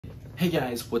Hey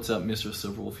guys, what's up? Mr.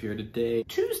 Silverwolf here today.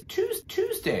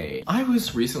 Tuesday. I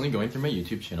was recently going through my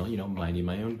YouTube channel, you know, minding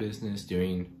my own business,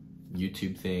 doing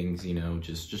YouTube things, you know,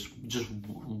 just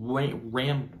scrolling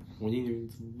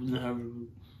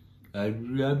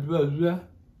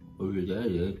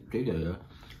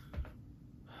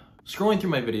through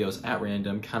my videos at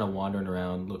random, kind of wandering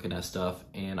around, looking at stuff,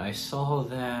 and I saw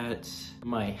that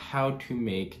my how to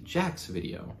make Jax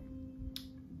video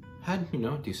had, you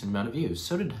know, a decent amount of views.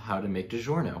 So did how to make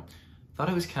DiGiorno. Thought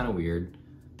it was kind of weird.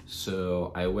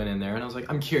 So I went in there and I was like,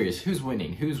 I'm curious, who's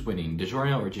winning? Who's winning,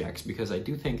 DiGiorno or Jax? Because I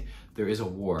do think there is a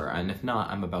war, and if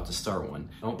not, I'm about to start one.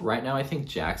 Right now, I think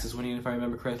Jax is winning, if I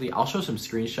remember correctly. I'll show some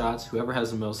screenshots. Whoever has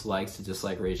the most likes to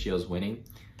dislike ratio is winning.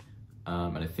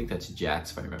 And I think that's Jax,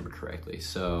 if I remember correctly.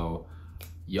 So,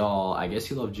 y'all, I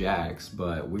guess you love Jax,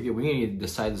 but we need to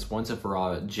decide this once and for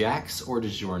all, Jax or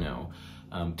DiGiorno.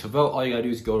 To vote, all you gotta do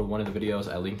is go to one of the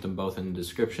videos. I linked them both in the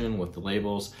description with the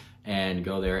labels, and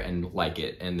go there and like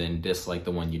it, and then dislike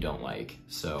the one you don't like.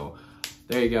 So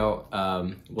there you go.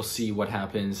 We'll see what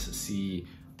happens, see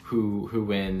who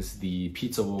wins the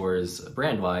Pizza Wars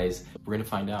brand-wise. We're gonna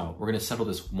find out. We're gonna settle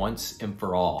this once and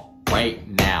for all, right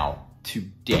now,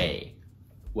 today.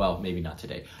 Well, maybe not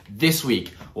today. This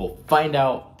week, we'll find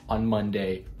out on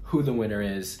Monday who the winner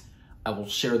is. I will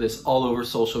share this all over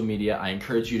social media. I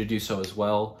encourage you to do so as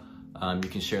well. You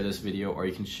can share this video, or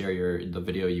you can share the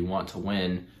video you want to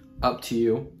win. Up to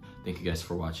you. Thank you guys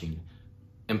for watching,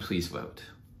 and please vote.